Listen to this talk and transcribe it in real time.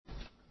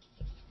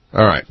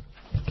All right.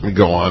 Let me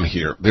go on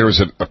here. There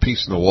is a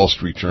piece in the Wall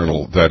Street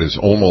Journal that is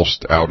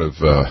almost out of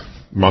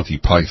Monty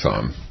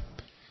Python.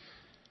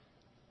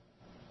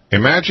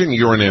 Imagine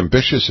you're an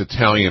ambitious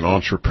Italian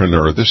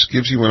entrepreneur. This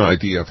gives you an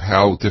idea of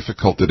how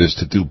difficult it is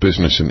to do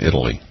business in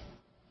Italy.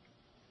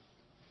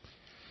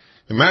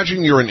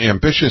 Imagine you're an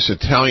ambitious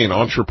Italian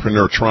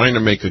entrepreneur trying to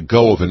make a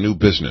go of a new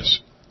business.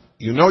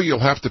 You know you'll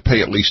have to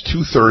pay at least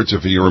 2/3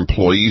 of your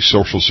employees'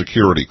 Social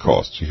Security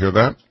costs. You hear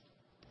that?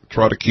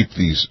 Try to keep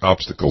these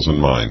obstacles in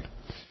mind.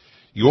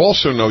 You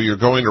also know you're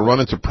going to run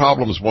into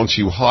problems once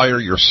you hire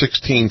your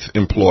 16th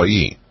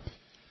employee,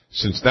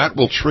 since that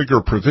will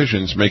trigger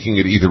provisions making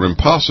it either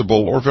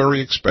impossible or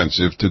very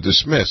expensive to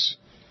dismiss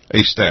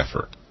a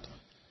staffer.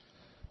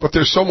 But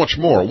there's so much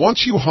more.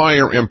 Once you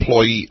hire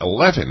employee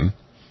 11,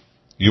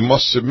 you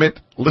must submit,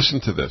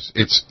 listen to this,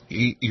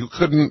 you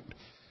couldn't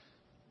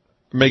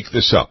make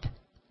this up.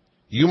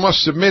 You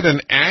must submit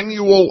an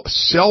annual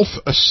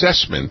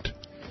self-assessment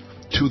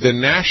to the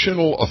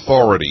national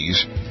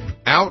authorities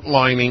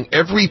outlining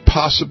every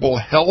possible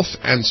health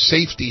and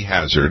safety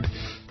hazard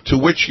to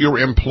which your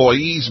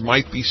employees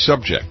might be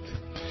subject.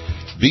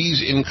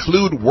 These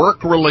include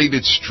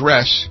work-related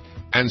stress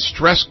and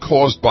stress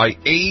caused by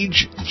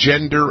age,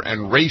 gender,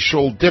 and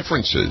racial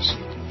differences.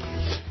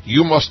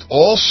 You must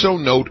also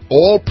note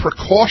all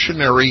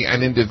precautionary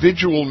and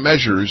individual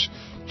measures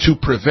to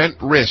prevent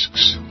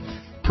risks,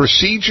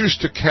 procedures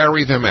to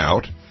carry them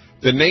out,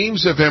 the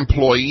names of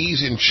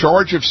employees in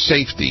charge of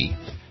safety,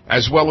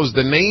 as well as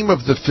the name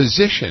of the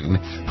physician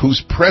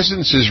whose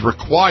presence is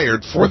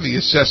required for the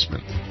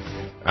assessment.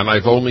 And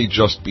I've only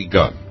just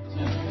begun.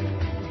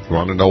 You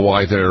want to know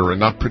why they're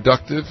not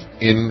productive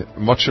in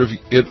much of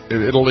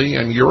Italy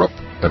and Europe,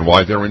 and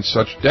why they're in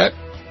such debt?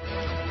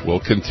 We'll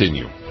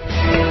continue.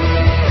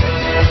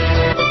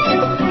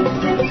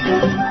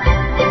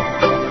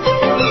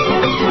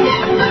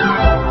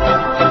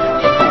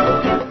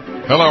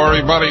 Hello,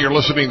 everybody. You're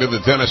listening to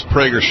the Dennis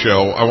Prager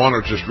Show. I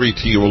want to just read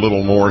to you a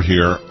little more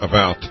here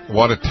about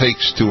what it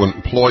takes to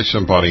employ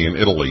somebody in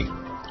Italy.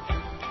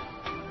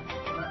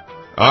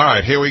 All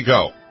right, here we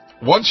go.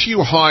 Once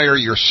you hire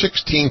your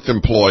 16th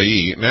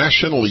employee,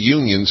 national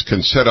unions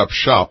can set up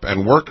shop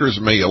and workers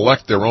may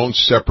elect their own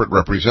separate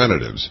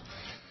representatives.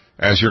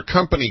 As your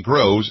company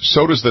grows,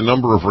 so does the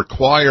number of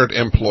required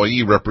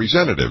employee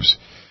representatives,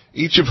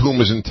 each of whom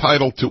is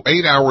entitled to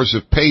 8 hours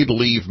of paid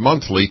leave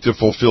monthly to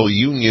fulfill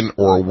union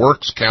or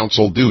works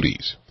council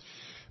duties.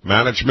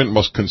 Management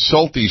must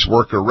consult these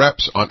worker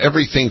reps on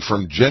everything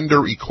from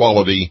gender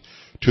equality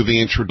to the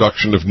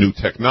introduction of new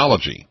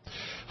technology.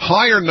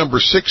 Hire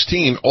number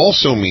 16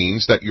 also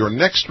means that your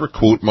next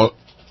recruit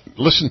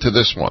listen to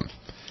this one.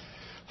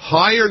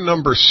 Hire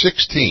number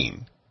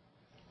 16.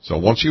 So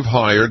once you've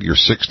hired your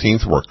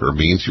 16th worker,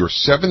 means your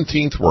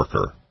 17th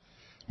worker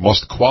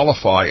must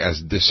qualify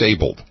as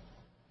disabled.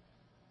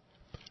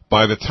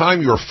 By the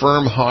time your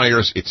firm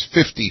hires its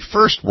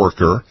 51st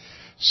worker,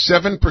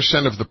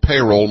 7% of the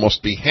payroll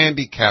must be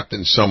handicapped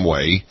in some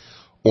way,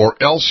 or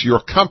else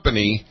your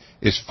company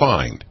is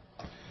fined.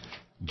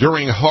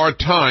 During hard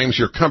times,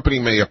 your company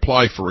may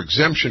apply for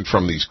exemption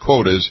from these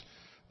quotas,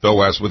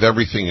 though as with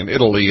everything in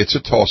Italy, it's a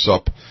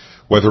toss-up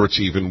whether it's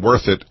even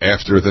worth it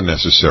after the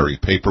necessary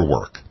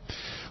paperwork.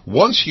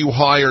 Once you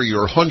hire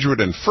your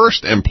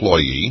 101st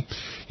employee,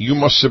 you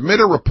must submit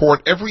a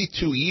report every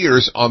 2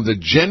 years on the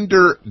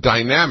gender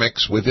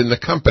dynamics within the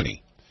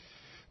company.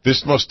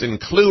 This must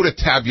include a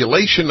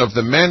tabulation of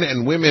the men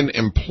and women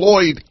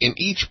employed in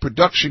each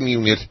production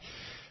unit,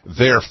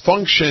 their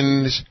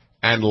functions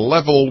and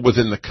level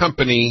within the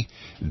company,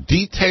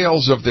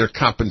 details of their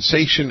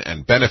compensation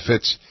and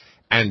benefits,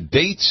 and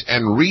dates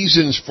and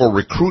reasons for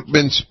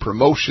recruitments,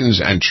 promotions,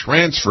 and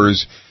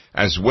transfers,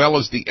 as well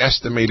as the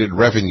estimated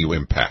revenue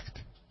impact.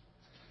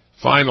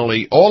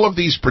 Finally, all of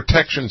these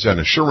protections and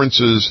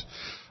assurances,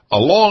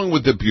 along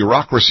with the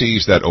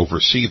bureaucracies that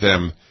oversee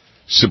them,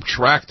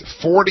 subtract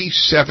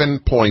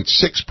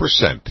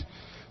 47.6%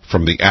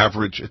 from the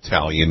average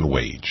Italian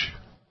wage.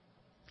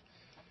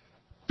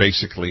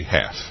 Basically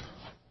half.